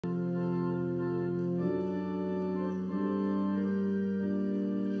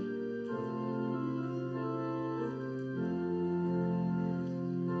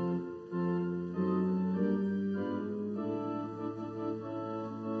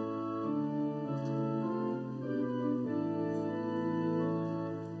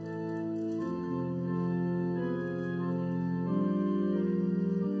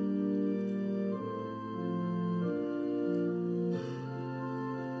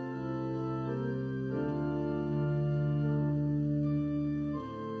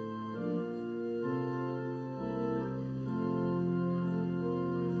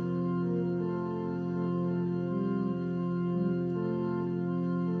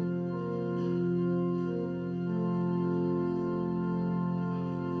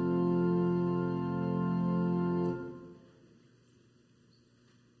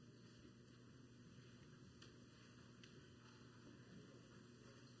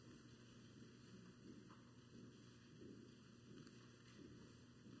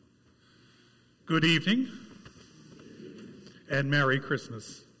Good evening and Merry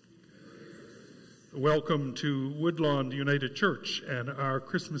Christmas. Welcome to Woodlawn United Church and our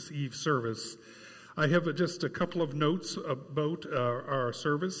Christmas Eve service. I have just a couple of notes about our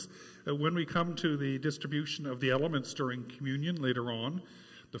service. When we come to the distribution of the elements during communion later on,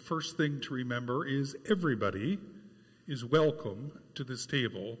 the first thing to remember is everybody is welcome to this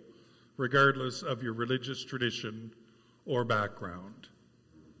table, regardless of your religious tradition or background.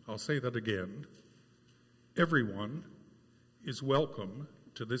 I'll say that again. Everyone is welcome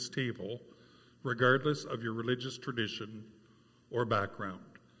to this table, regardless of your religious tradition or background.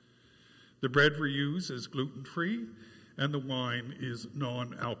 The bread we use is gluten-free, and the wine is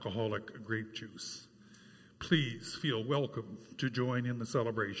non-alcoholic grape juice. Please feel welcome to join in the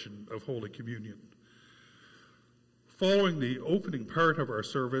celebration of Holy Communion. Following the opening part of our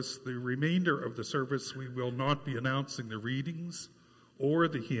service, the remainder of the service, we will not be announcing the readings or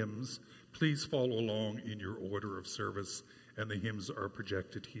the hymns. Please follow along in your order of service, and the hymns are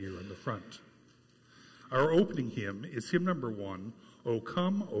projected here in the front. Our opening hymn is hymn number 1, O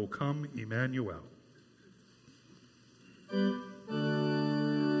Come, Emmanuel.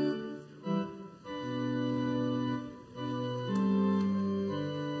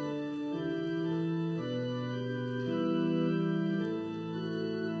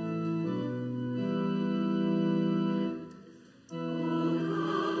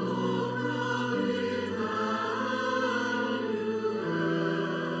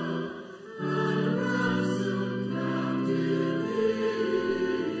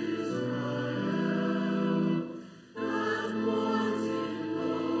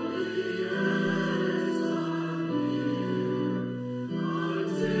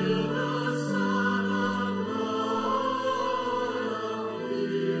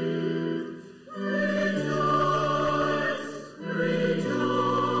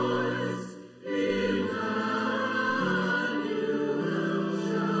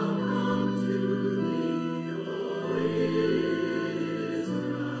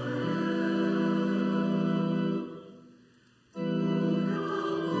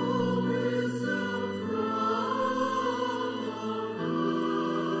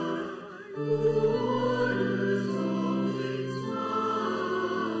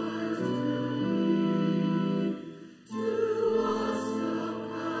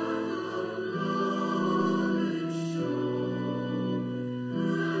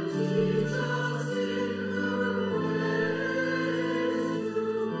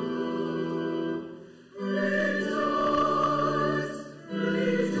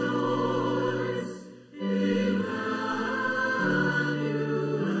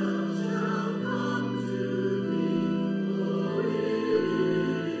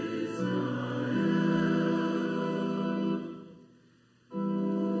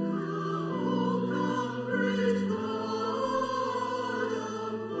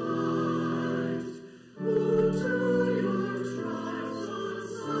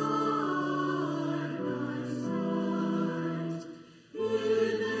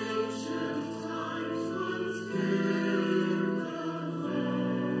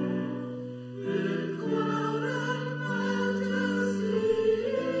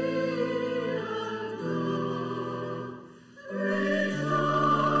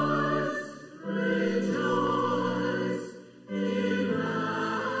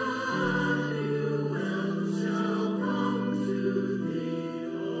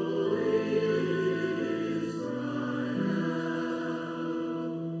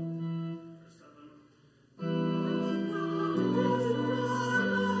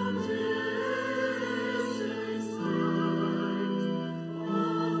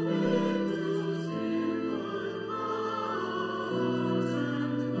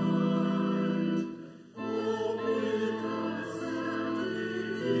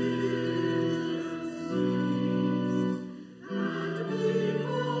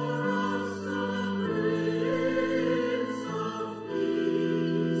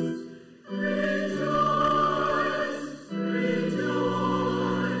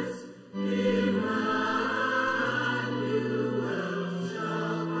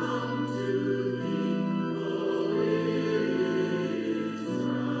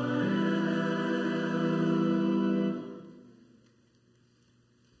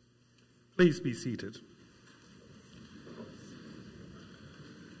 Please be seated.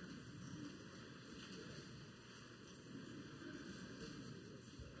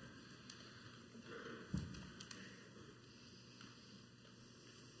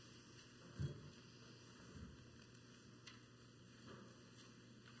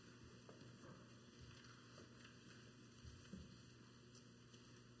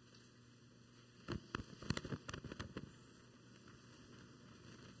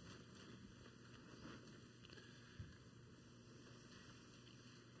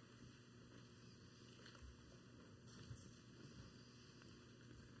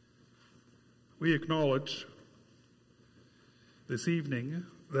 We acknowledge this evening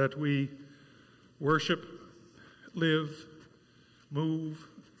that we worship, live, move,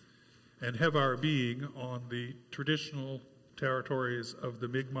 and have our being on the traditional territories of the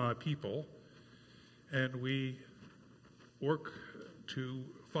Mi'kmaq people, and we work to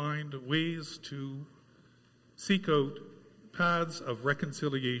find ways to seek out paths of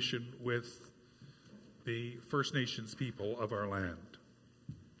reconciliation with the First Nations people of our land.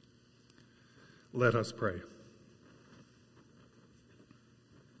 Let us pray.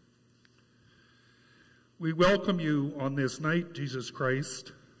 We welcome you on this night, Jesus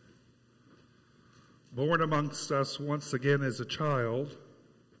Christ, born amongst us once again as a child.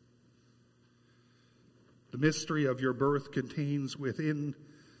 The mystery of your birth contains within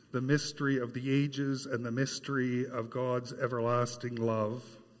the mystery of the ages and the mystery of God's everlasting love.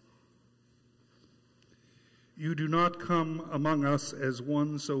 You do not come among us as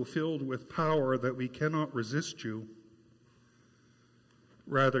one so filled with power that we cannot resist you.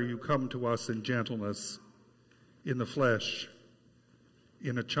 Rather, you come to us in gentleness, in the flesh,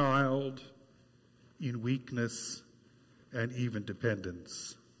 in a child, in weakness, and even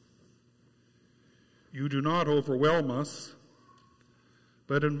dependence. You do not overwhelm us,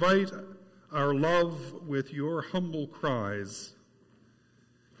 but invite our love with your humble cries.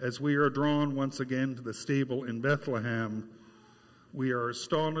 As we are drawn once again to the stable in Bethlehem, we are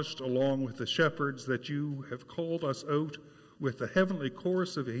astonished along with the shepherds that you have called us out with the heavenly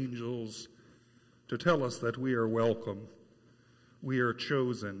chorus of angels to tell us that we are welcome, we are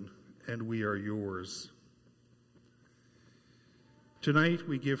chosen, and we are yours. Tonight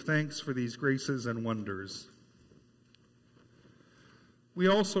we give thanks for these graces and wonders. We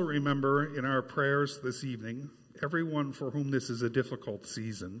also remember in our prayers this evening everyone for whom this is a difficult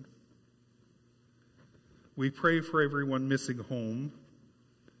season. We pray for everyone missing home,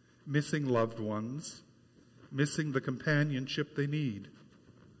 missing loved ones, missing the companionship they need.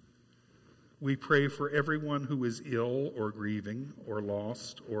 We pray for everyone who is ill or grieving or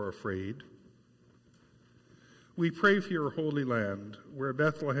lost or afraid. We pray for your holy land, where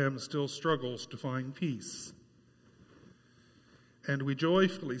Bethlehem still struggles to find peace. And we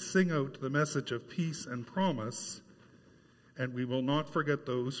joyfully sing out the message of peace and promise, and we will not forget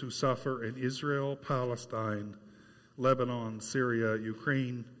those who suffer in Israel, Palestine, Lebanon, Syria,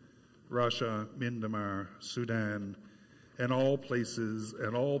 Ukraine, Russia, Myanmar, Sudan, and all places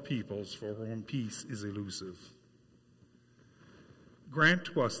and all peoples for whom peace is elusive. Grant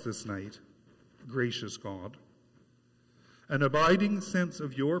to us this night, gracious God, an abiding sense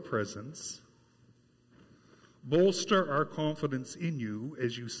of your presence. Bolster our confidence in you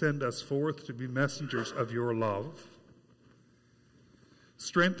as you send us forth to be messengers of your love.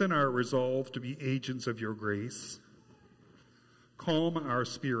 Strengthen our resolve to be agents of your grace. Calm our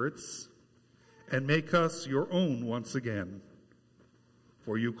spirits and make us your own once again.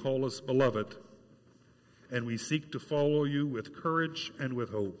 For you call us beloved, and we seek to follow you with courage and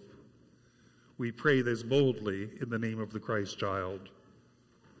with hope. We pray this boldly in the name of the Christ child.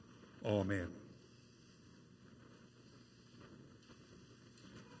 Amen.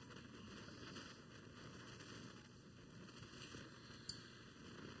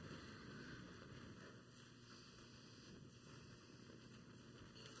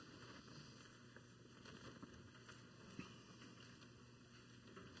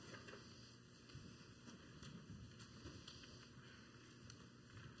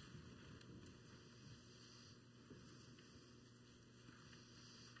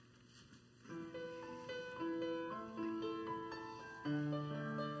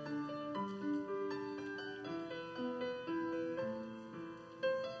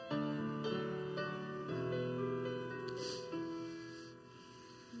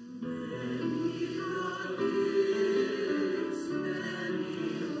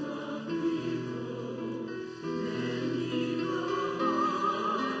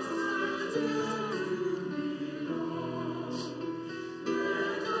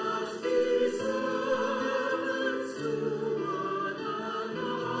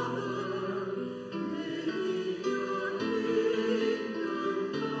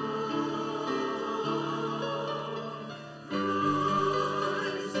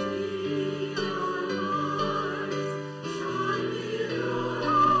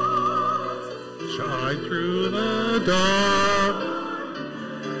 Through the dark,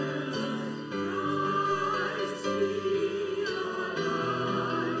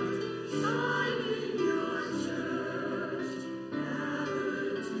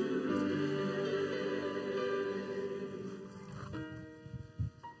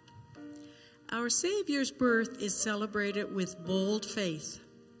 Our Savior's birth is celebrated with bold faith.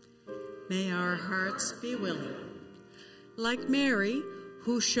 May our hearts be willing. Like Mary,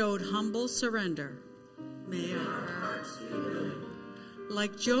 who showed humble surrender, may our hearts be willing.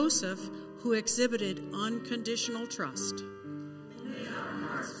 Like Joseph, who exhibited unconditional trust, may our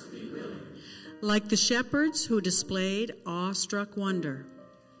hearts be willing. Like the shepherds who displayed awestruck wonder,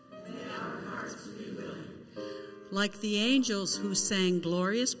 may our hearts be willing. Like the angels who sang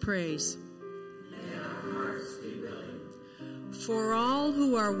glorious praise, may our hearts be willing. For all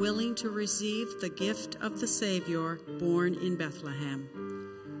who are willing to receive the gift of the Savior born in Bethlehem,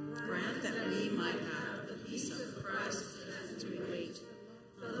 grant that we might have the peace of Christ as we wait,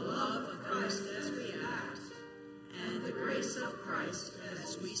 the love of Christ as we act, and the grace of Christ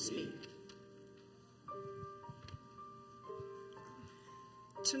as we speak.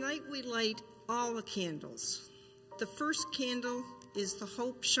 Tonight we light all the candles. The first candle is the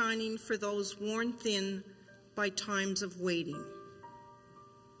hope shining for those worn thin by times of waiting.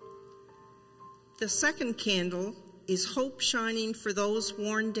 The second candle is hope shining for those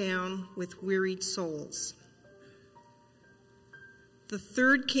worn down with wearied souls. The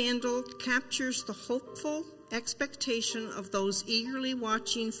third candle captures the hopeful expectation of those eagerly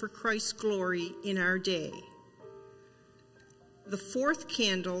watching for Christ's glory in our day. The fourth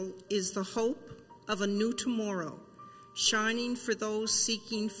candle is the hope of a new tomorrow, shining for those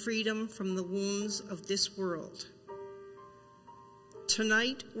seeking freedom from the wounds of this world.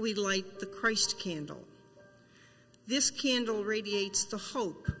 Tonight we light the Christ candle. This candle radiates the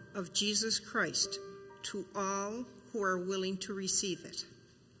hope of Jesus Christ to all who are willing to receive it.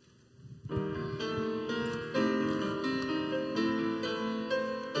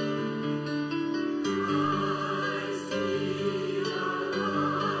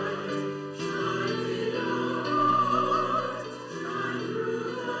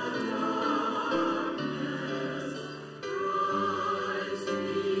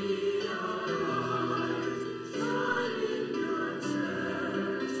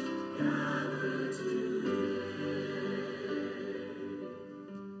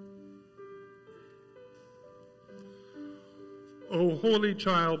 O holy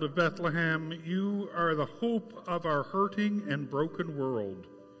child of Bethlehem, you are the hope of our hurting and broken world.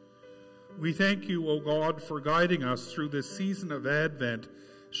 We thank you, O God, for guiding us through this season of Advent,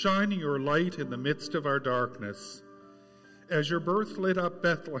 shining your light in the midst of our darkness. As your birth lit up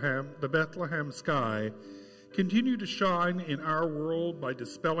Bethlehem, the Bethlehem sky, continue to shine in our world by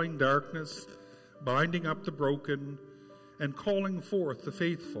dispelling darkness, binding up the broken, and calling forth the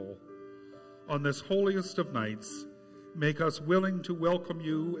faithful. On this holiest of nights, make us willing to welcome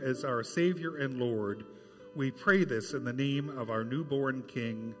you as our Savior and Lord. We pray this in the name of our newborn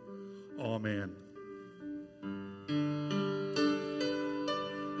King. Amen.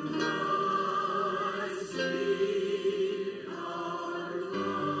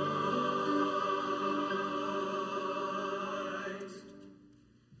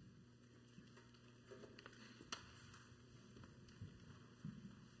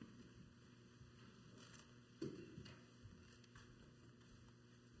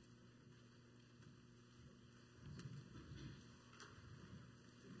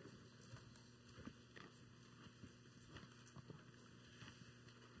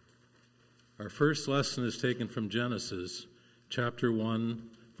 Our first lesson is taken from Genesis, chapter 1,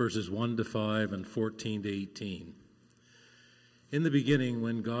 verses 1 to 5 and 14 to 18. In the beginning,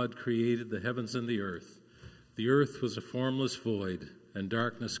 when God created the heavens and the earth was a formless void, and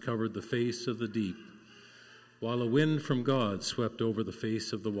darkness covered the face of the deep, while a wind from God swept over the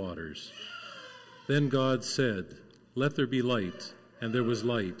face of the waters. Then God said, "Let there be light," and there was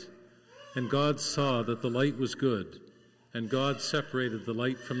light. And God saw that the light was good, and God separated the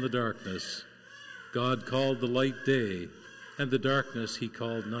light from the darkness. God called the light day, and the darkness he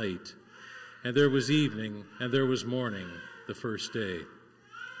called night. And there was evening, and there was morning, the first day.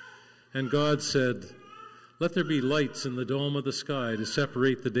 And God said, "Let there be lights in the dome of the sky to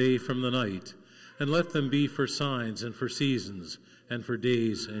separate the day from the night, and let them be for signs and for seasons and for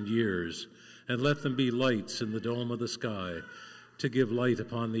days and years. And let them be lights in the dome of the sky to give light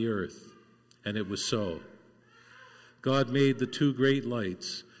upon the earth." And it was so. God made the two great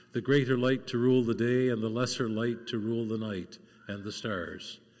lights, the greater light to rule the day and the lesser light to rule the night and the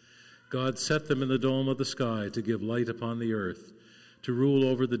stars. God set them in the dome of the sky to give light upon the earth, to rule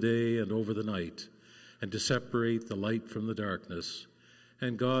over the day and over the night, and to separate the light from the darkness.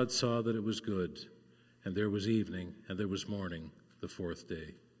 And God saw that it was good, and there was evening, and there was morning, the fourth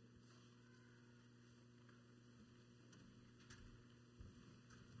day.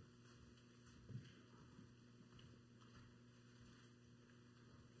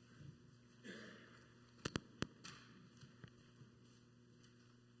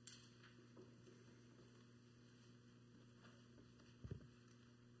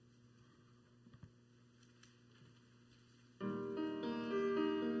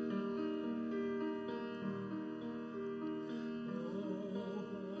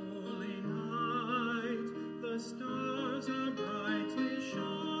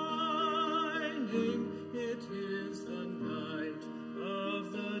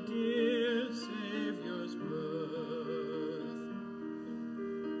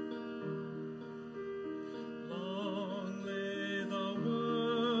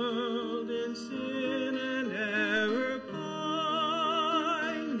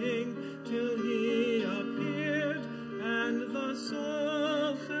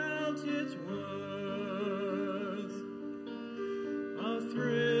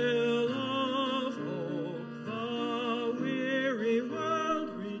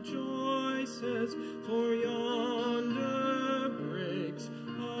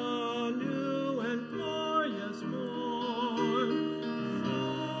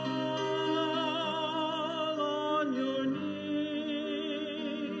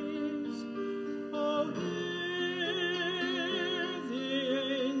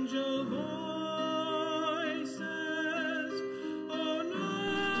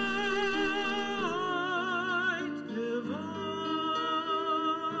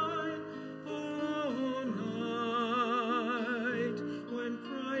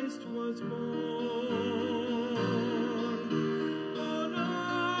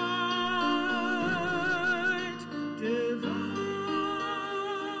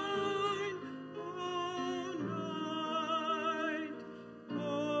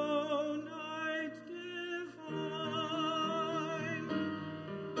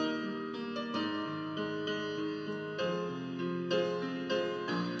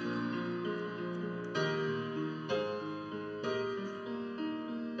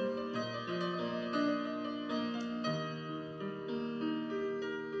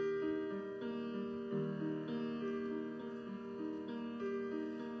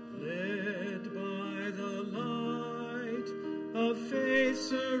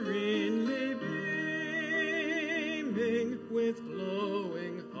 serenely beaming with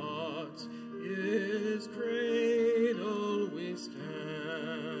glowing hearts, his cradle we stand.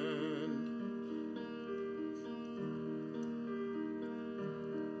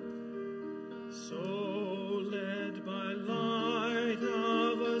 So led by light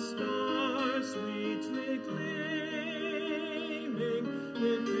of a star sweetly gleaming,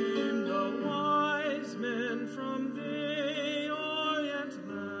 it came the wise men from the Orient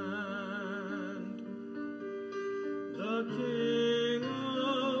land. The King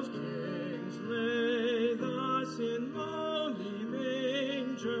of Kings lay thus in lowly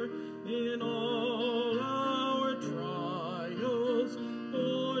manger, in all our trials,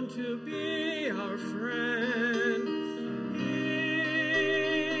 born to be our friend. He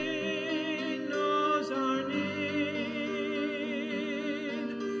knows our need.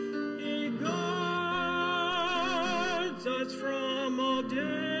 He guards us from all danger.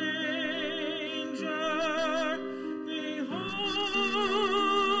 Behold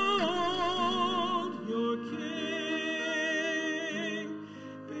your King.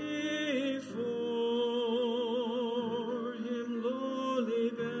 Before him lowly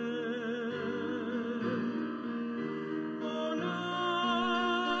bend. O night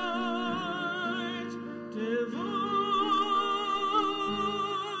divine,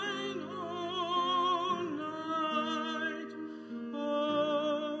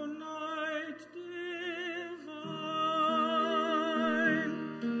 O night divine.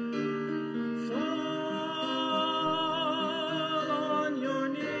 Fall on your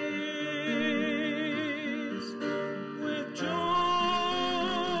knees with joy,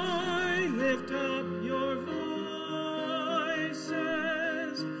 lift up your voices.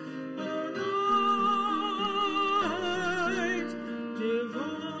 O night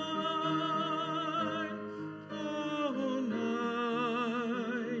divine, O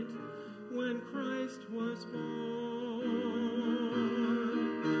night when Christ was born.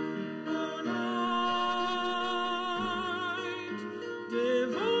 O night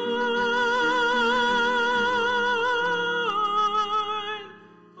divine,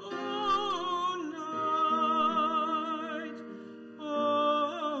 O night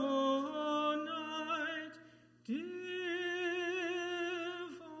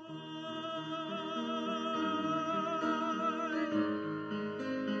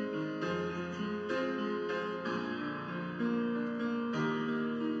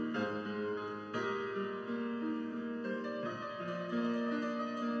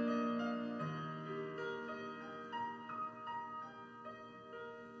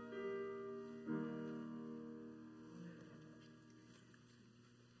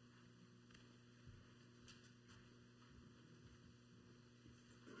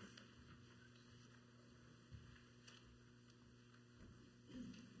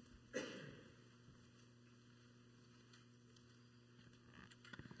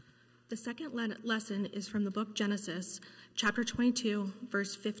The second lesson is from the book Genesis, chapter 22,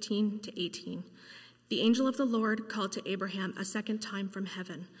 verse 15 to 18. The angel of the Lord called to Abraham a second time from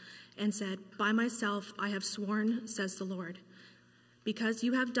heaven and said, "By myself I have sworn, says the Lord, because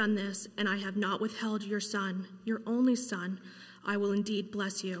you have done this, and I have not withheld your son, your only son, I will indeed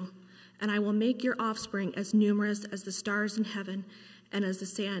bless you, and I will make your offspring as numerous as the stars in heaven and as the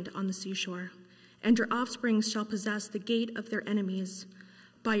sand on the seashore. And your offspring shall possess the gate of their enemies.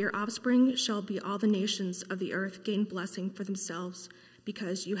 By your offspring shall be all the nations of the earth gain blessing for themselves,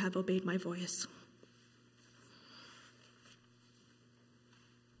 because you have obeyed my voice."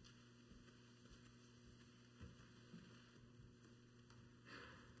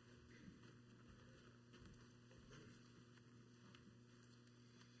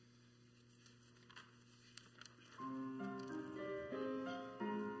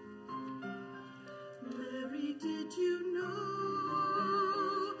 Mary, did you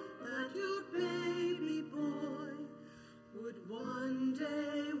know that your baby boy would one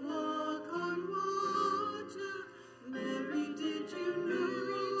day walk on water? Mary, did you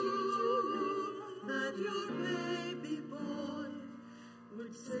know that your baby boy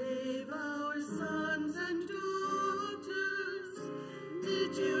would save our sons and daughters?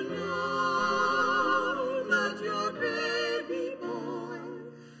 Did you know that your baby boy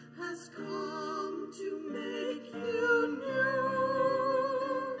has come to make you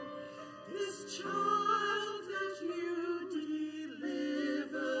new? This child that you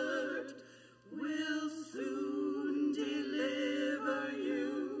delivered will soon deliver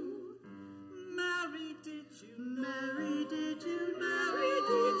you. Mary, did you know? Mary, did you know? Mary,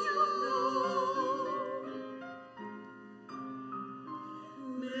 did you know?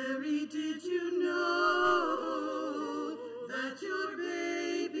 Mary, did you know that your baby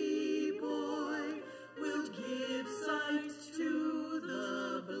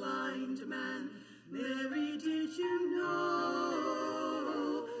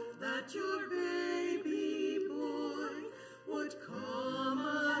that your baby boy would calm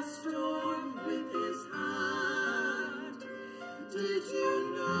a storm with his hand. Did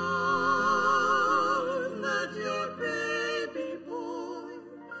you know that your baby boy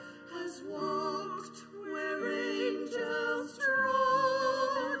has walked where angels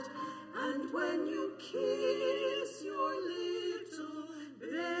trod? And when you kiss your little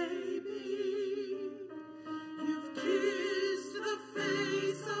baby, you've kissed the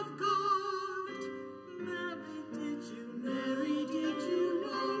face of God. Mary, did you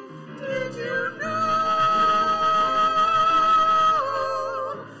know? Did you know?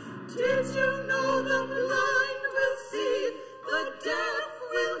 Did you know the blind will see, the deaf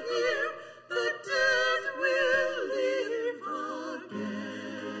will hear, the dead will live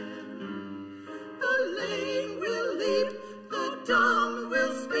again? The lame will leap, the dumb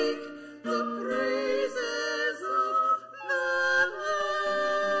will speak, the praises of the Lamb.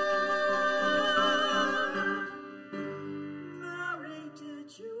 Mary, did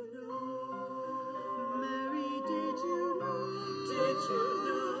you know? Mary, did you know? Did you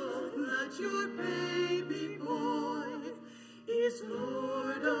know that your baby boy is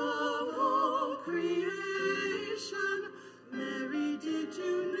Lord of all creation? Mary, did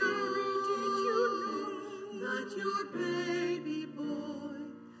you know? Did you know that your baby boy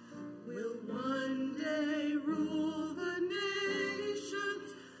will one day rule the nations?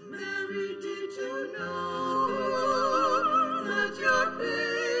 Mary, did you know that your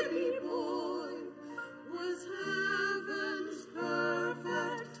baby boy was heaven's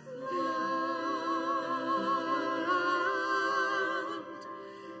perfect lamb?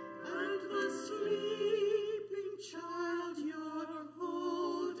 And the sleeping child you're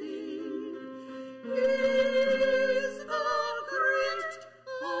holding is the great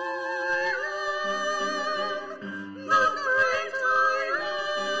I am, the great I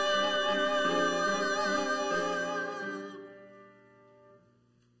am.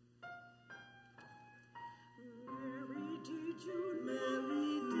 Mary, did you?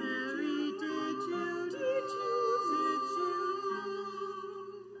 Mary, did you? Did you?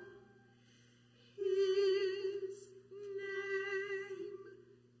 His name is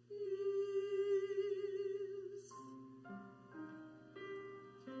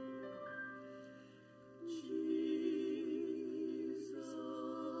Jesus.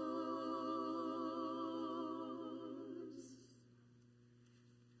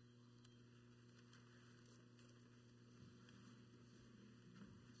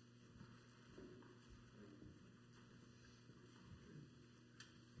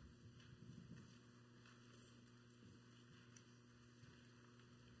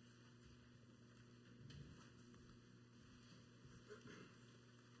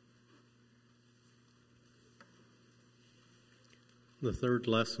 The third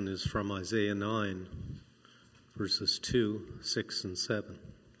lesson is from Isaiah 9, verses 2, 6, and 7.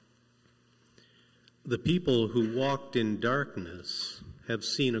 The people who walked in darkness have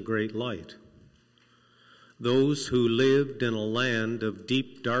seen a great light. Those who lived in a land of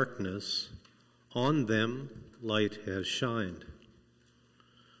deep darkness, on them light has shined.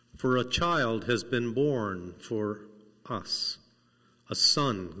 For a child has been born for us, a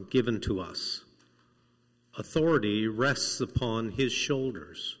son given to us. Authority rests upon his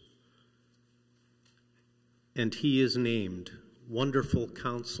shoulders, and he is named Wonderful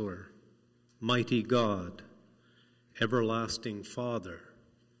Counselor, Mighty God, Everlasting Father,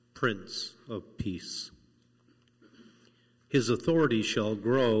 Prince of Peace. His authority shall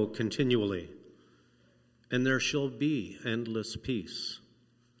grow continually, and there shall be endless peace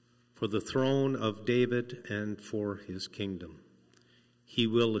for the throne of David and for his kingdom. He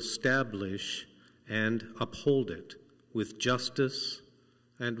will establish and uphold it with justice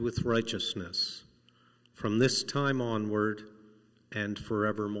and with righteousness from this time onward and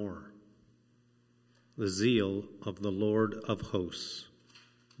forevermore. The zeal of the Lord of hosts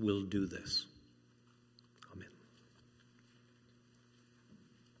will do this. Amen.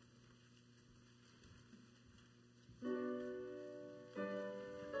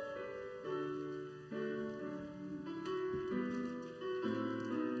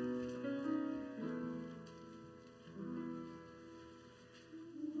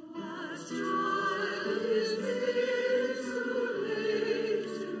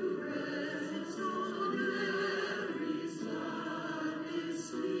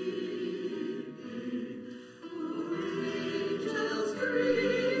 Sleep.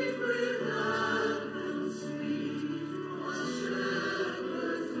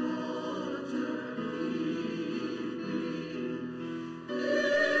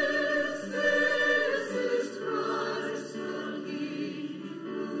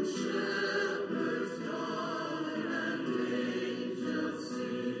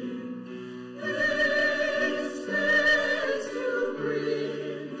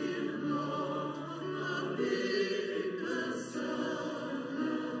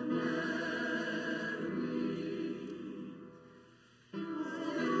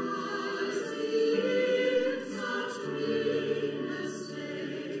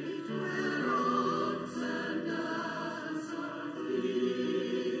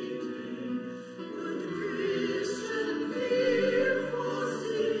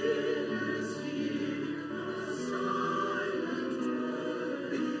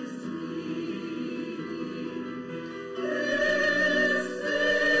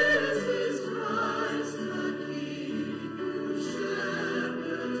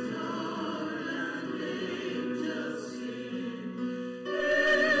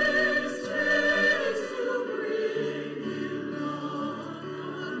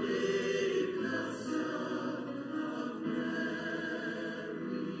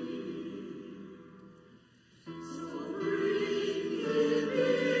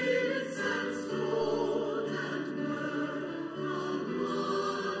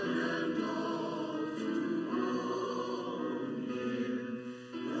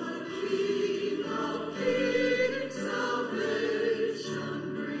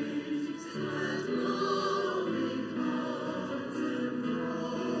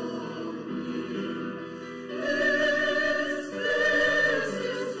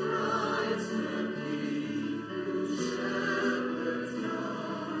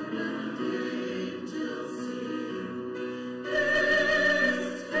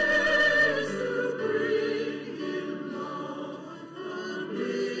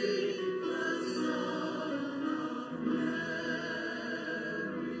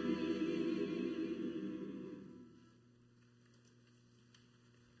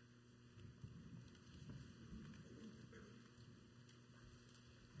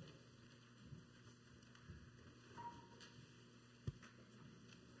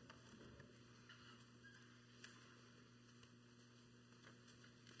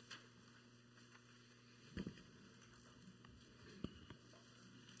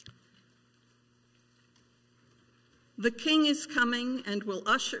 The King is coming and will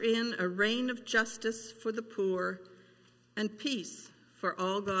usher in a reign of justice for the poor and peace for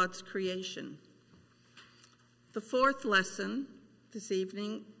all God's creation. The fourth lesson this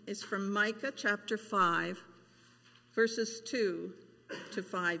evening is from Micah chapter 5, verses 2 to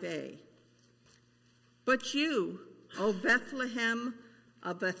 5a. But you, O Bethlehem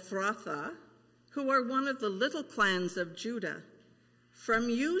of Ephrathah, who are one of the little clans of Judah,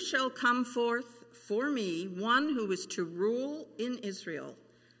 from you shall come forth for me one who is to rule in Israel,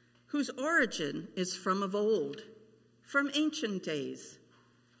 whose origin is from of old, from ancient days.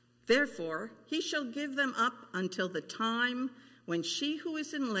 Therefore he shall give them up until the time when she who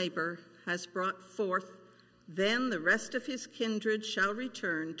is in labor has brought forth. Then the rest of his kindred shall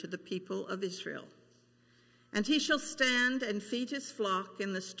return to the people of Israel. And he shall stand and feed his flock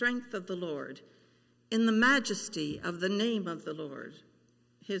in the strength of the Lord, in the majesty of the name of the Lord,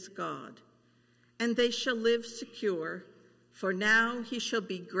 his God. And they shall live secure, for now he shall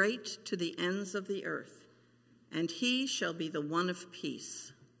be great to the ends of the earth, and he shall be the one of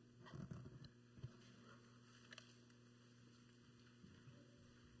peace.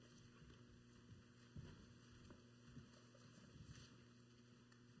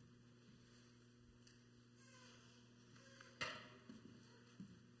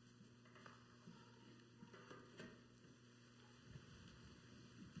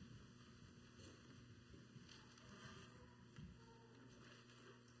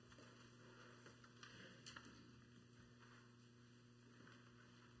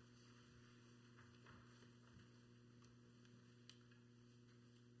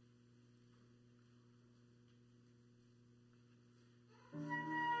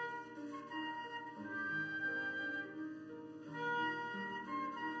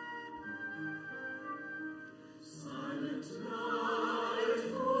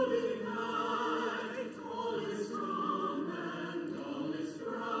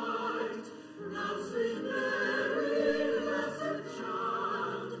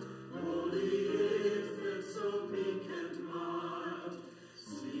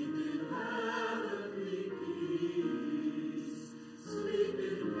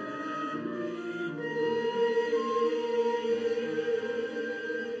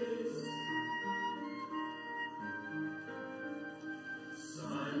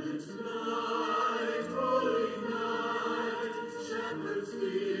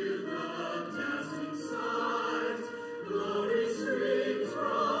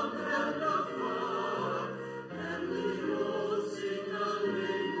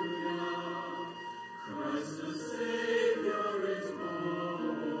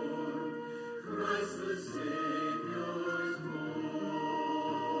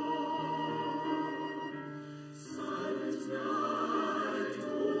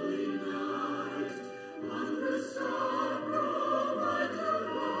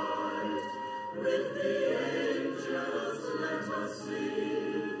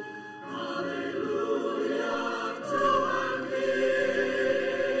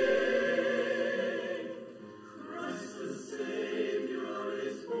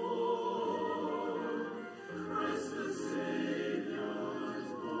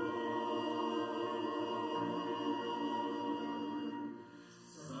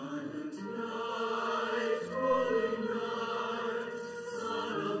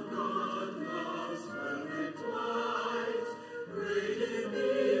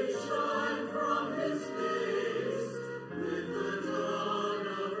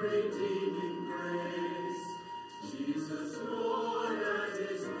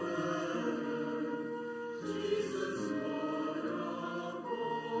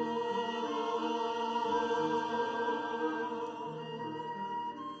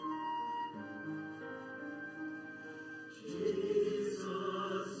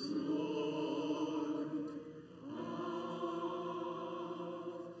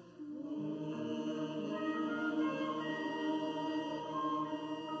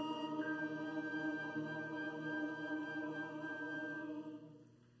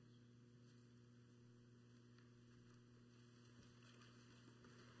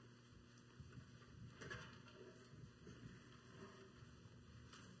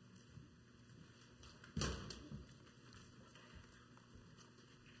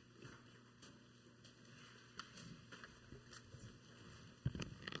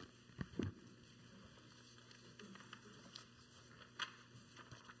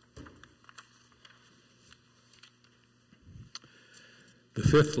 The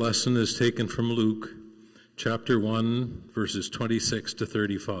fifth lesson is taken from Luke, chapter 1, verses 26 to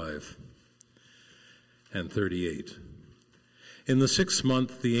 35 and 38. In the 6th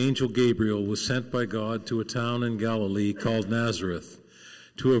month, the angel Gabriel was sent by God to a town in Galilee called Nazareth,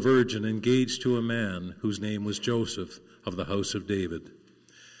 to a virgin engaged to a man whose name was Joseph, of the house of David.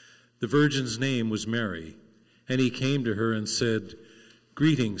 The virgin's name was Mary, and he came to her and said,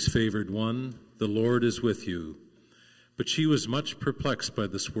 "Greetings, favored one, the Lord is with you." But she was much perplexed by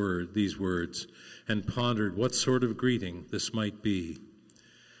these words, and pondered what sort of greeting this might be.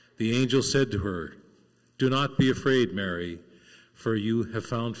 The angel said to her, "Do not be afraid, Mary, for you have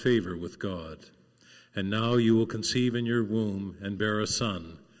found favor with God. And now you will conceive in your womb and bear a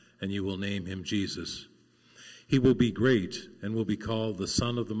son, and you will name him Jesus. He will be great and will be called the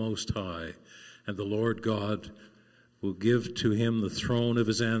Son of the Most High, and the Lord God will give to him the throne of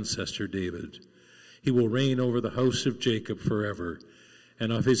his ancestor David. He will reign over the house of Jacob forever,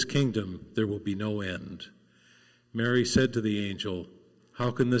 and of his kingdom there will be no end." Mary said to the angel, "How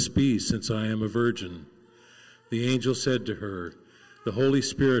can this be, since I am a virgin?" The angel said to her, "The Holy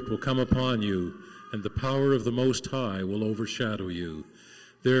Spirit will come upon you, and the power of the Most High will overshadow you.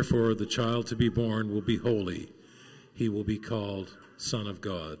 Therefore the child to be born will be holy. He will be called Son of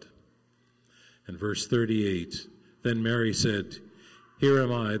God." And verse 38, "Then Mary said, 'Here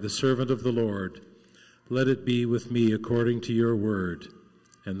am I, the servant of the Lord. Let it be with me according to your word.'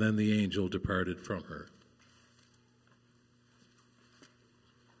 And then the angel departed from her."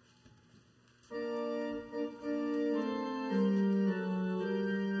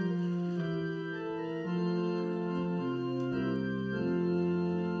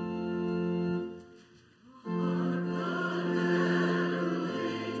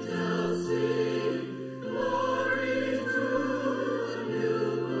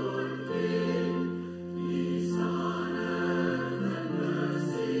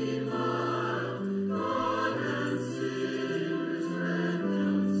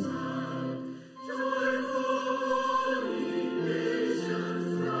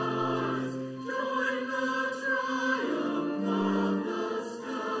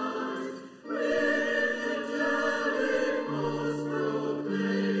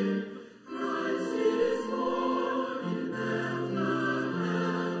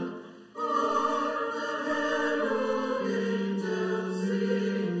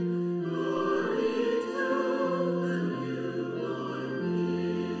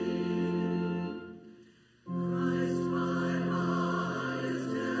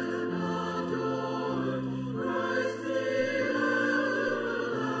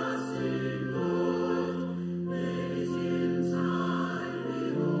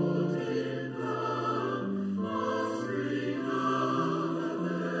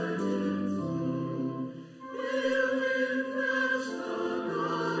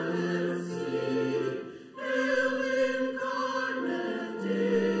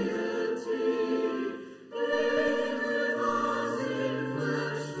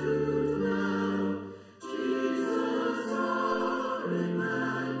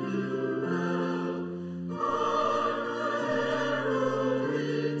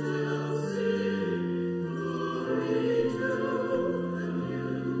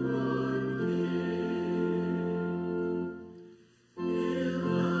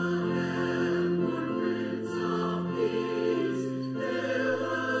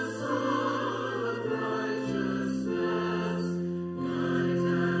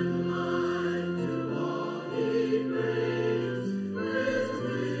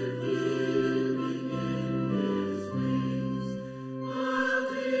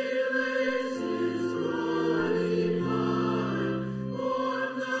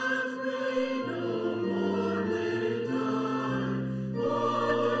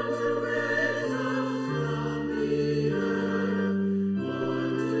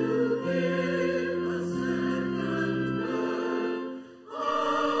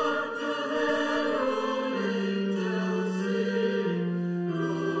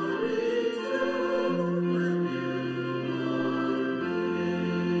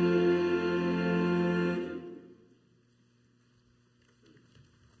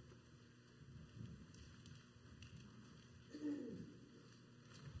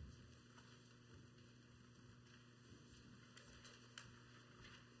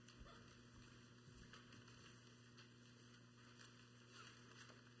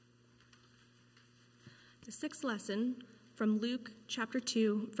 The sixth lesson from Luke chapter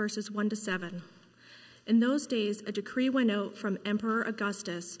 2, verses 1 to 7. In those days, a decree went out from Emperor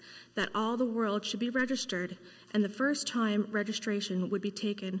Augustus that all the world should be registered, and the first time registration would be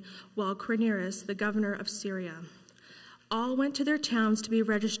taken while Quirinius, the governor of Syria. All went to their towns to be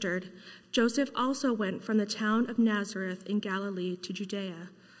registered. Joseph also went from the town of Nazareth in Galilee to Judea,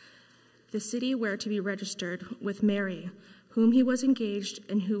 the city where to be registered with Mary, whom he was engaged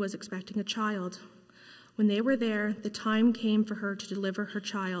and who was expecting a child. When they were there, the time came for her to deliver her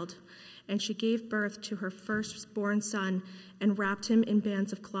child, and she gave birth to her firstborn son and wrapped him in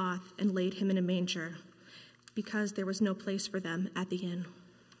bands of cloth and laid him in a manger, because there was no place for them at the inn.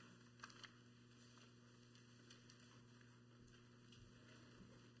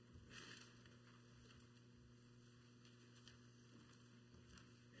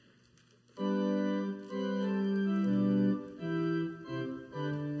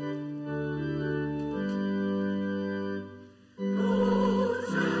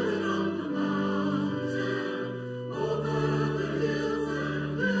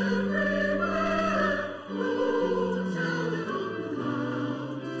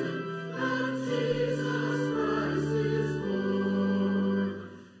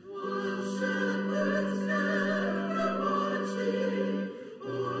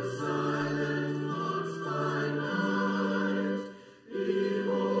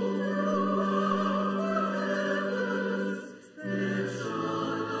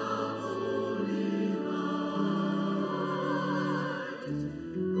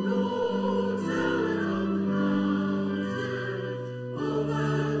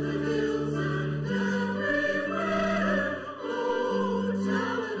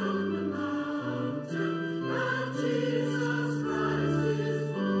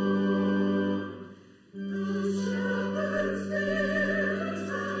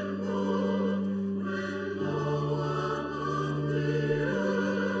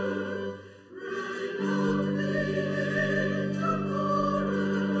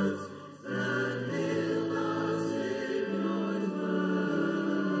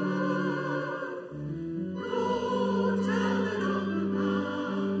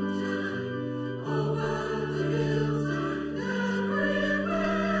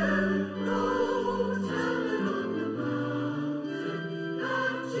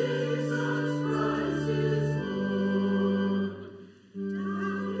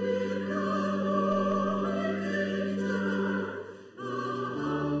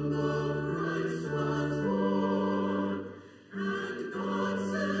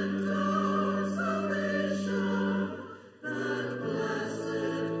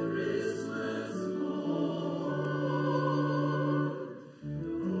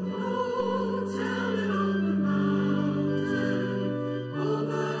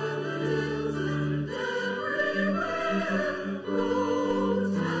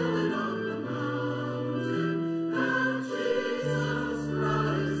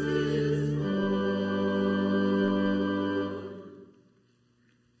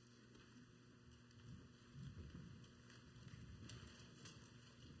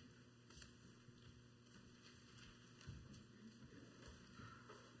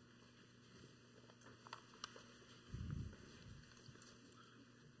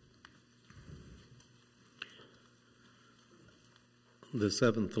 The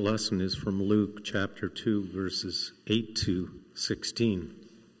seventh lesson is from Luke chapter 2, verses 8 to 16.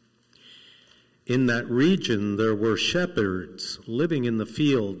 In that region there were shepherds living in the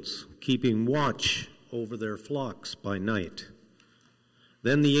fields, keeping watch over their flocks by night.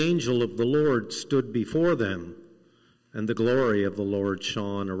 Then the angel of the Lord stood before them, and the glory of the Lord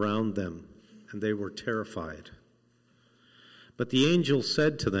shone around them, and they were terrified. But the angel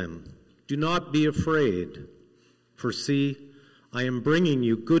said to them, "Do not be afraid, for see, I am bringing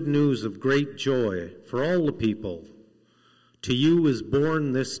you good news of great joy for all the people. To you is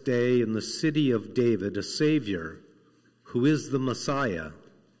born this day in the city of David a Savior, who is the Messiah,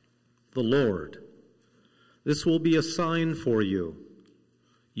 the Lord. This will be a sign for you.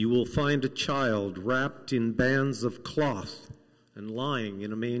 You will find a child wrapped in bands of cloth and lying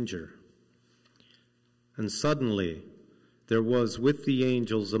in a manger." And suddenly there was with the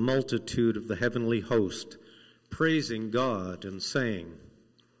angels a multitude of the heavenly host, praising God and saying,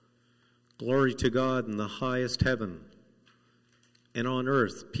 "Glory to God in the highest heaven, and on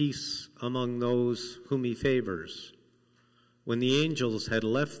earth peace among those whom he favors." When the angels had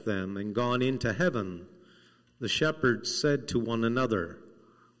left them and gone into heaven, the shepherds said to one another,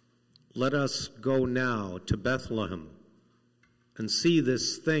 "Let us go now to Bethlehem and see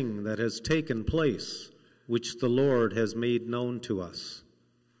this thing that has taken place, which the Lord has made known to us."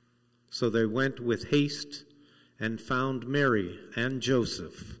 So they went with haste and found Mary and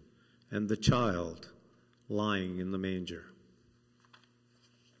Joseph and the child lying in the manger.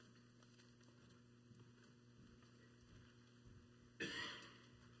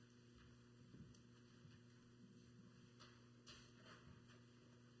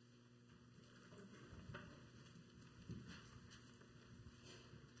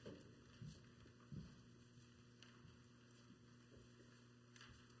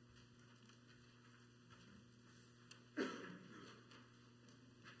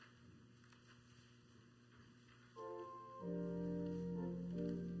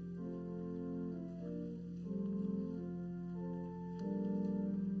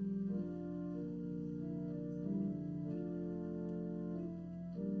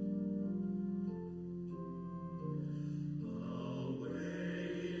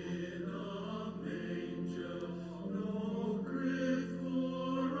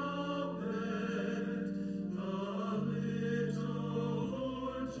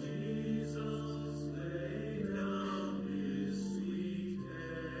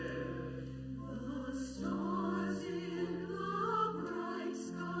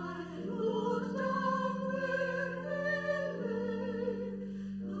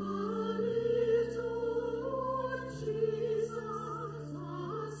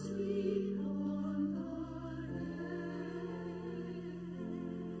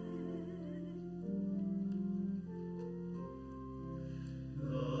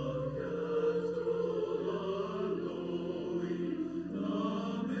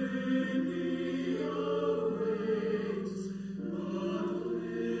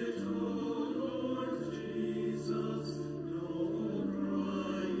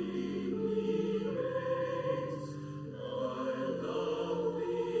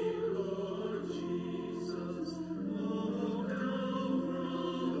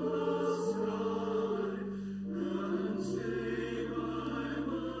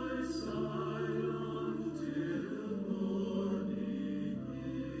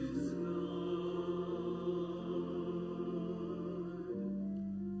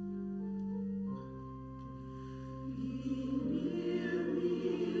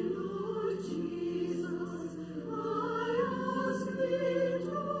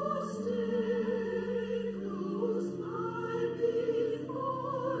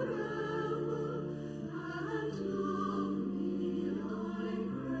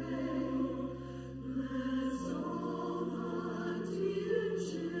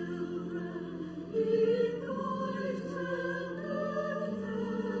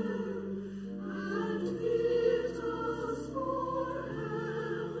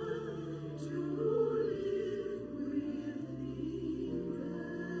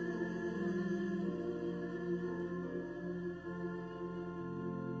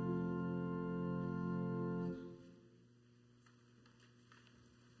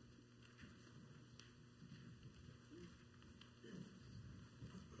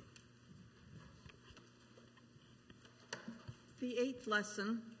 The 8th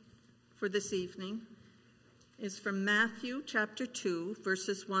lesson for this evening is from Matthew chapter 2,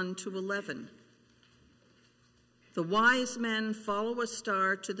 verses 1 to 11. The wise men follow a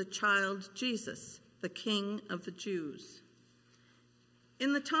star to the child Jesus, the King of the Jews.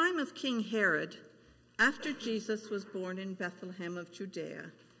 In the time of King Herod, after Jesus was born in Bethlehem of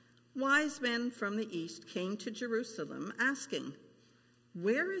Judea, wise men from the east came to Jerusalem asking,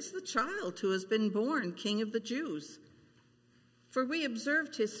 "Where is the child who has been born King of the Jews? For we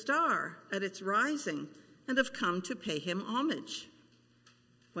observed his star at its rising and have come to pay him homage."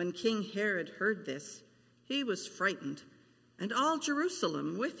 When King Herod heard this, he was frightened, and all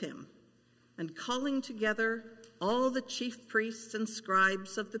Jerusalem with him. And calling together all the chief priests and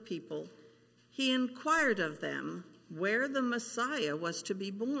scribes of the people, he inquired of them where the Messiah was to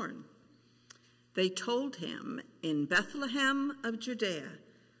be born. They told him, "In Bethlehem of Judea,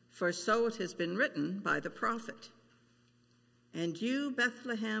 for so it has been written by the prophet. And you,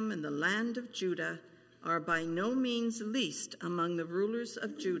 Bethlehem, in the land of Judah, are by no means least among the rulers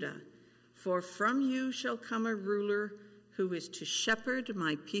of Judah, for from you shall come a ruler who is to shepherd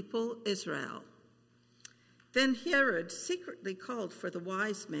my people Israel." Then Herod secretly called for the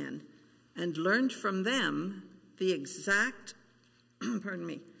wise men and learned from them the exact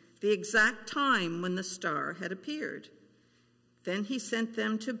time when the star had appeared. Then he sent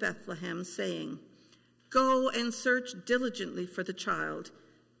them to Bethlehem, saying, "Go and search diligently for the child,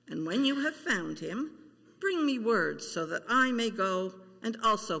 and when you have found him, bring me word so that I may go and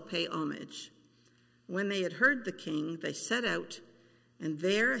also pay homage." When they had heard the king, they set out, and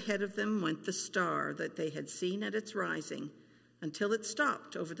there ahead of them went the star that they had seen at its rising, until it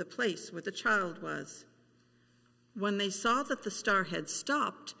stopped over the place where the child was. When they saw that the star had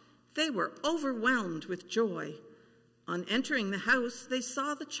stopped, they were overwhelmed with joy. On entering the house, they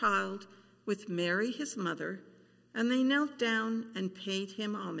saw the child with Mary his mother, and they knelt down and paid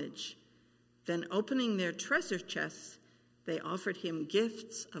him homage. Then opening their treasure chests, they offered him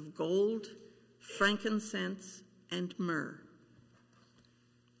gifts of gold, frankincense, and myrrh.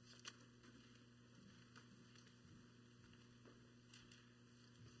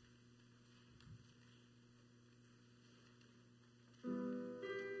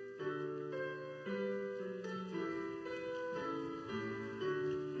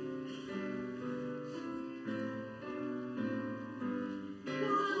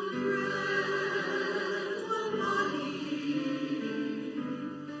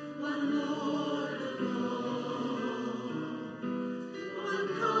 One Lord of all.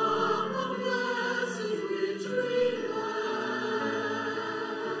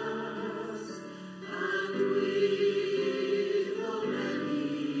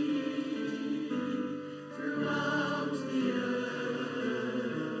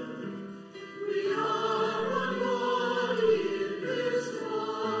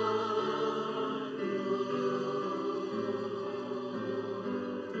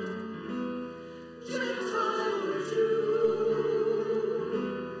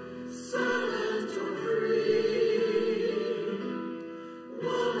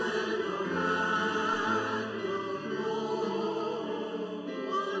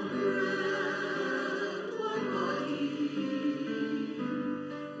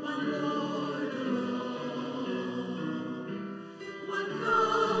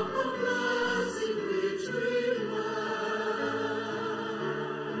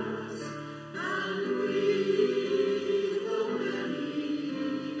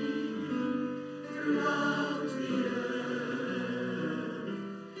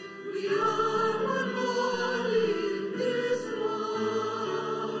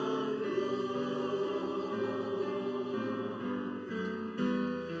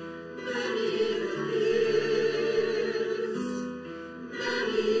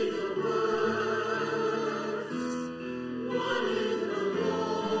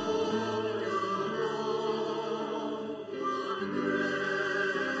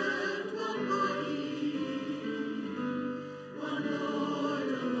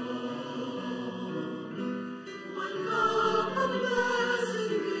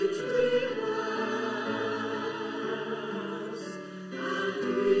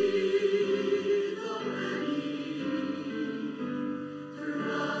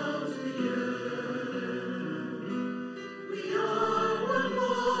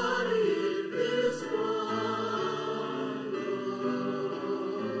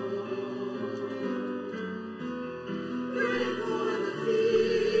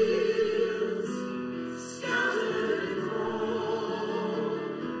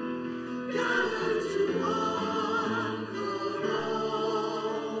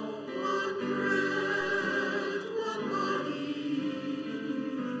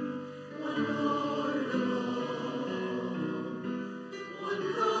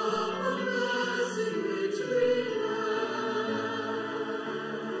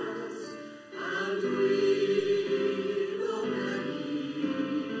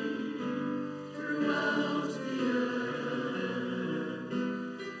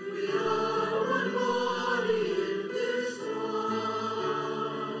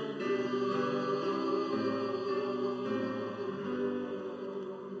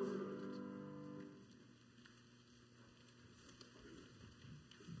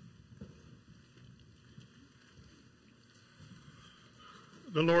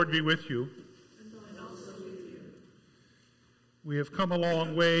 The Lord be with you. We have come a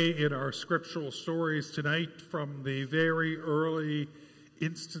long way in our scriptural stories tonight from the very early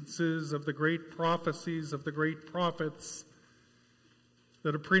instances of the great prophecies of the great prophets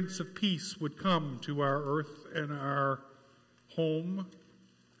that a Prince of Peace would come to our earth and our home,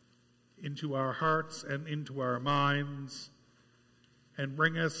 into our hearts and into our minds, and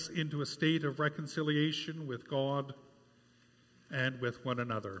bring us into a state of reconciliation with God and with one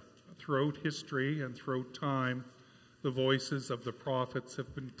another. Throughout history and throughout time, the voices of the prophets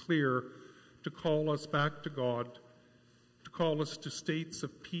have been clear to call us back to God, to call us to states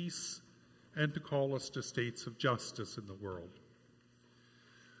of peace, and to call us to states of justice in the world.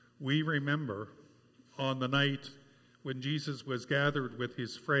 We remember on the night when Jesus was gathered with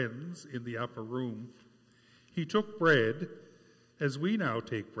his friends in the upper room, he took bread, as we now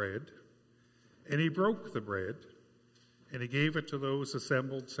take bread, and he broke the bread, and he gave it to those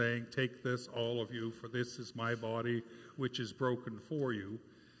assembled, saying, "Take this, all of you, for this is my body, which is broken for you.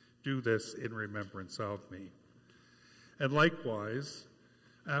 Do this in remembrance of me." And likewise,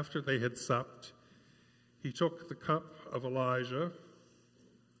 after they had supped, he took the cup of Elijah,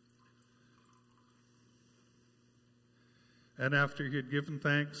 and after he had given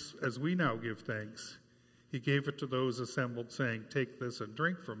thanks, as we now give thanks, he gave it to those assembled, saying, "Take this and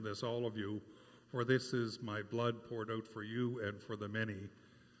drink from this, all of you, for this is my blood poured out for you and for the many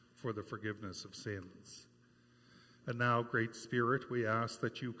for the forgiveness of sins." And now, Great Spirit, we ask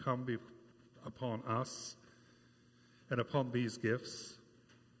that you come upon us and upon these gifts,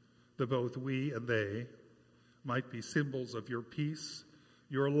 that both we and they might be symbols of your peace,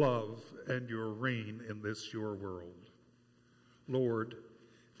 your love, and your reign in this your world. Lord,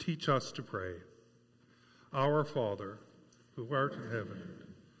 teach us to pray. Our Father, who art in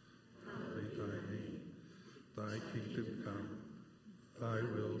heaven, hallowed be thy name. Thy kingdom come, thy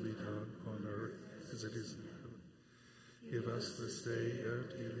will be done on earth as it is in heaven. Give us this day our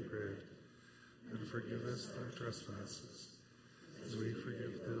daily bread, and forgive us our trespasses, as we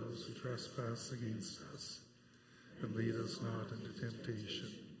forgive those who trespass against us. And lead us not into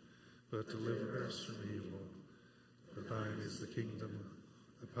temptation, but deliver us from evil. For thine is the kingdom,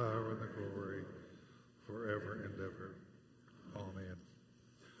 the power, and the glory, forever and ever. Amen.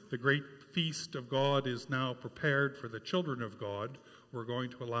 The great feast of God is now prepared for the children of God. We're going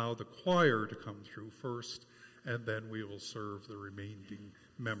to allow the choir to come through first, and then we will serve the remaining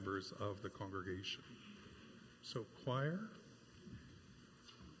members of the congregation. So, choir.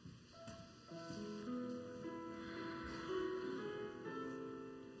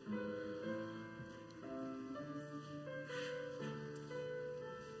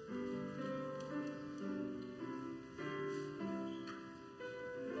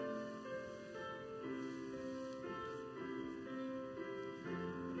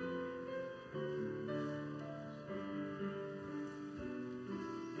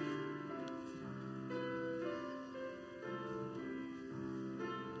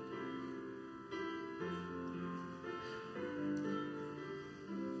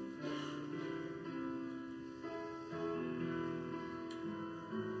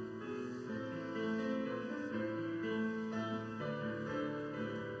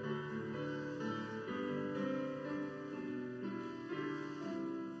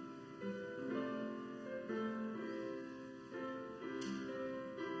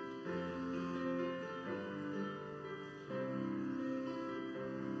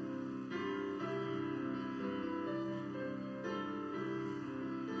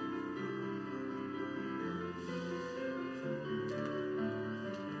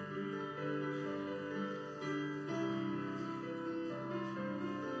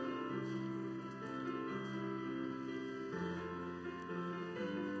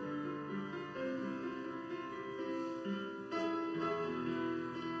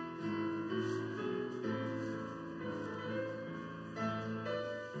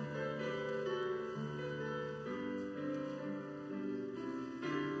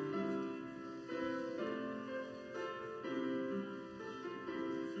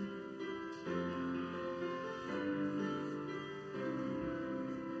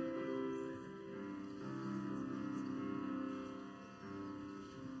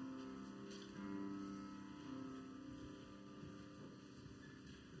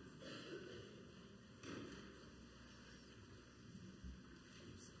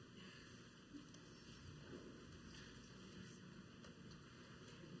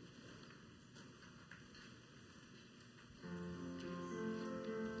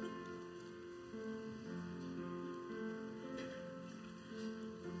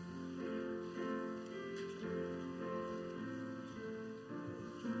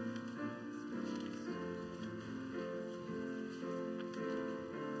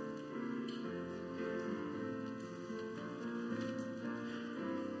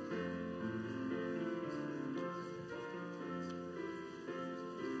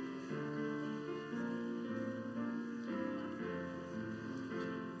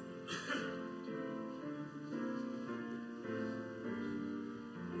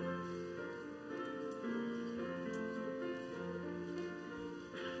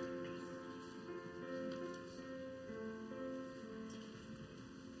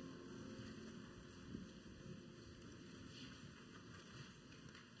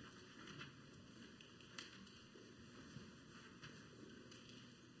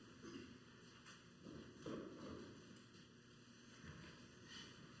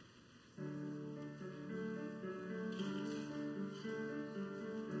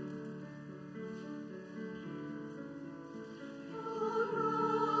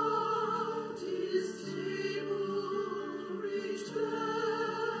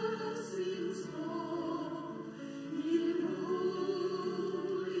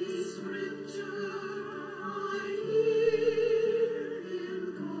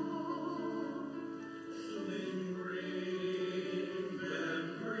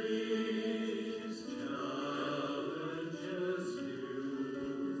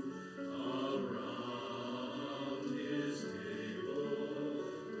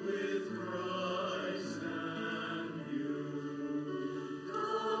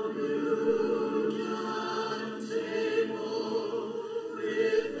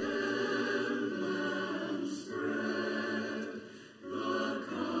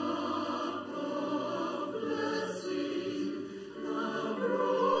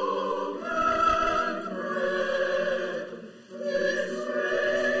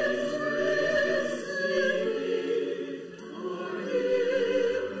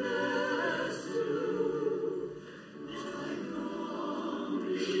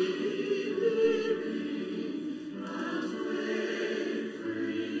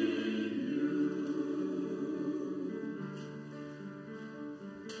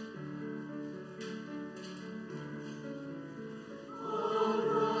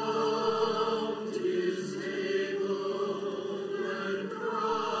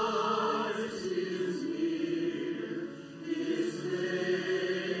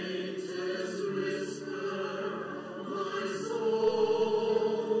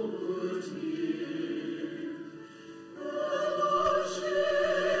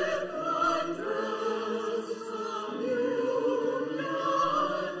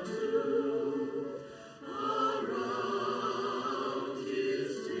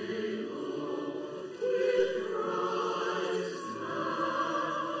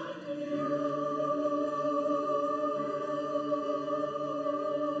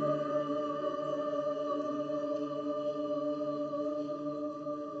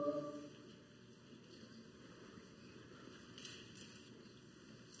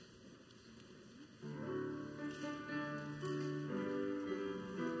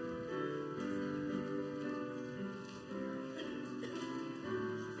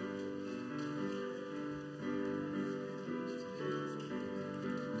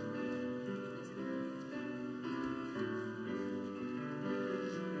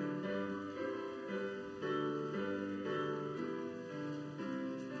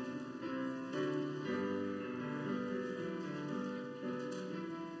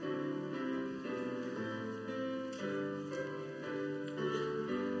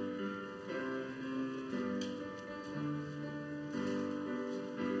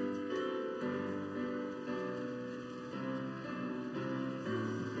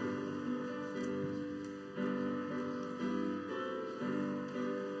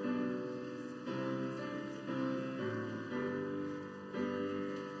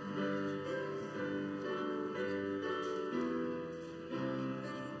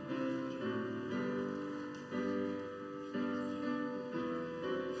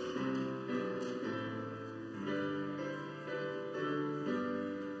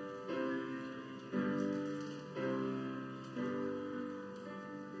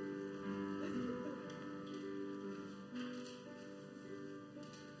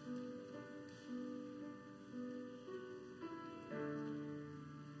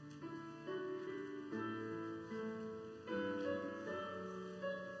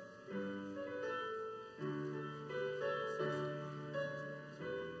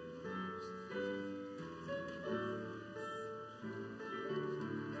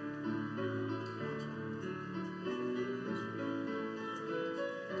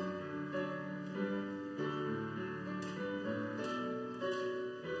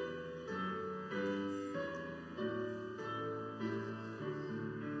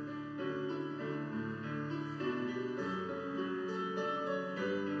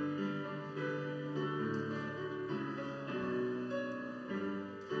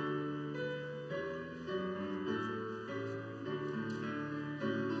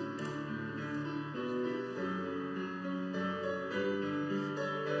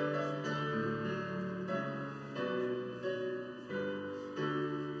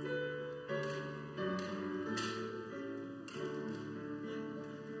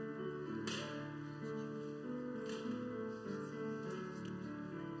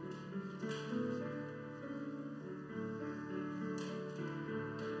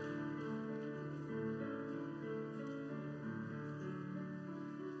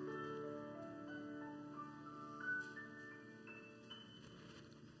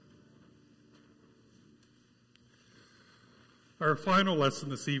 Our final lesson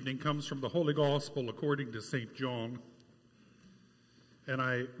this evening comes from the Holy Gospel according to St. John. And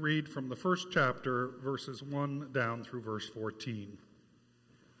I read from the first chapter, verses 1 down through verse 14.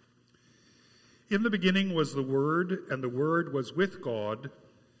 In the beginning was the Word, and the Word was with God,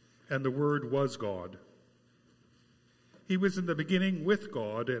 and the Word was God. He was in the beginning with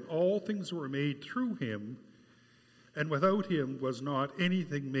God, and all things were made through him, and without him was not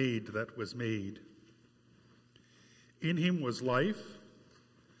anything made that was made. In him was life,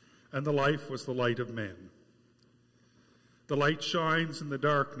 and the life was the light of men. The light shines in the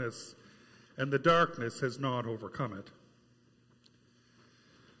darkness, and the darkness has not overcome it.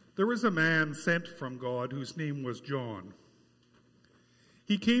 There was a man sent from God whose name was John.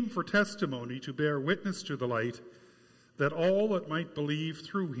 He came for testimony to bear witness to the light, that all that might believe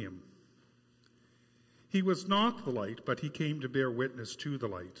through him. He was not the light, but he came to bear witness to the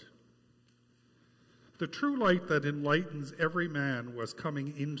light. The true light that enlightens every man was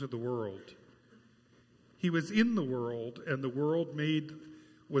coming into the world. He was in the world, and the world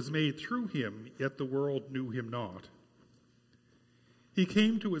was made through him, yet the world knew him not. He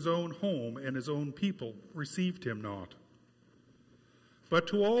came to his own home, and his own people received him not. But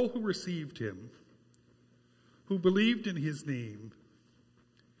to all who received him, who believed in his name,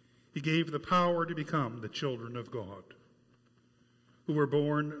 he gave the power to become the children of God, who were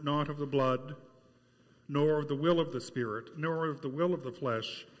born not of the blood, nor of the will of the Spirit, nor of the will of the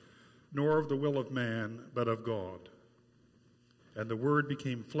flesh, nor of the will of man, but of God. And the Word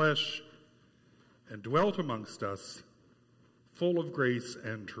became flesh and dwelt amongst us, full of grace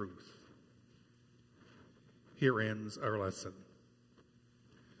and truth. Here ends our lesson.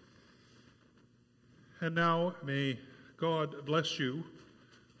 And now may God bless you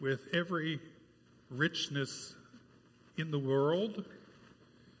with every richness in the world.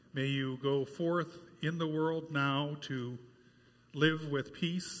 May you go forth in the world now to live with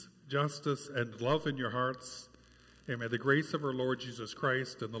peace, justice, and love in your hearts. And may the grace of our Lord Jesus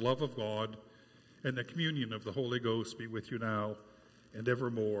Christ and the love of God and the communion of the Holy Ghost be with you now and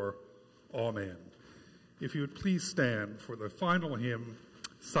evermore. Amen. If you would please stand for the final hymn,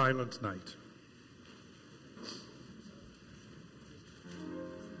 Silent Night.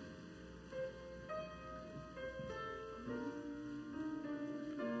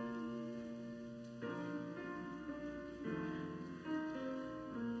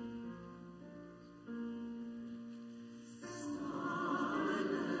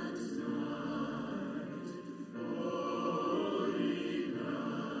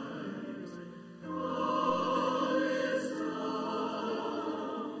 All is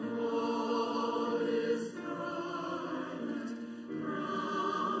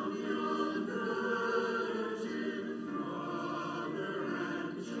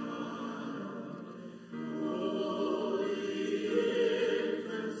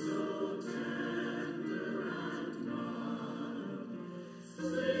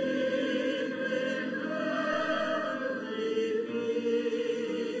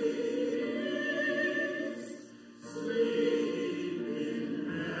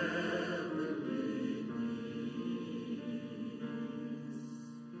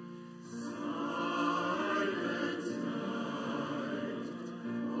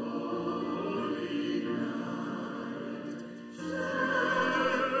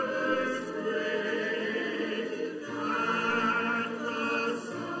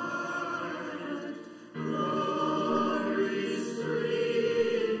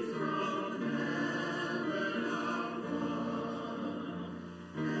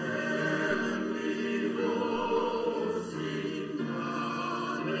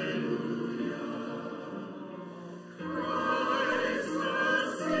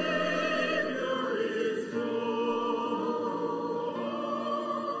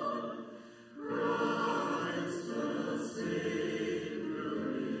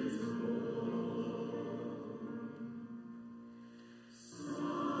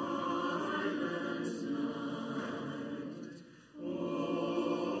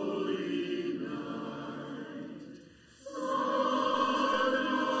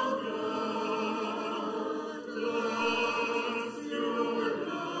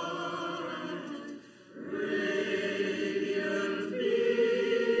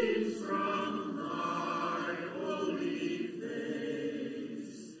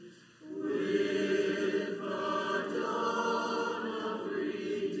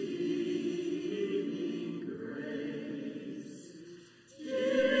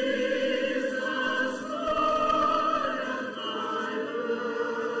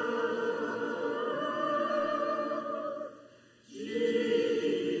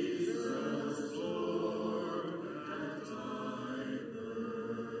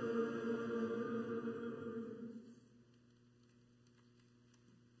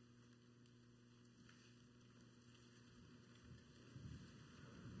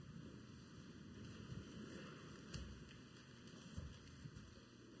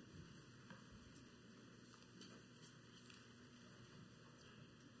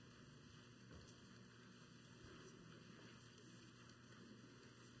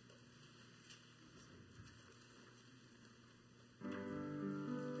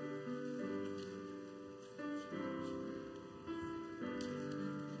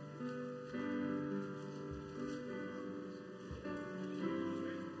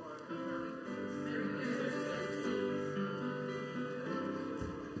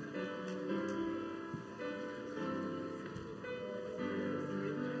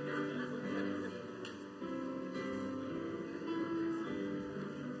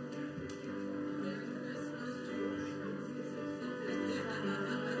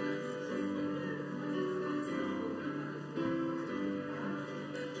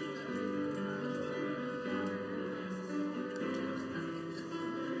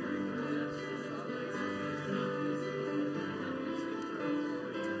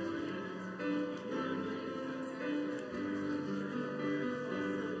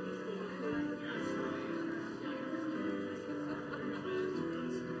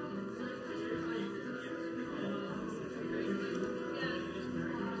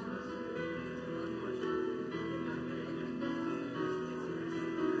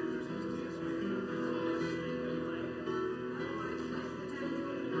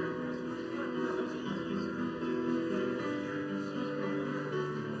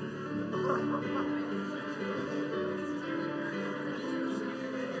Amen.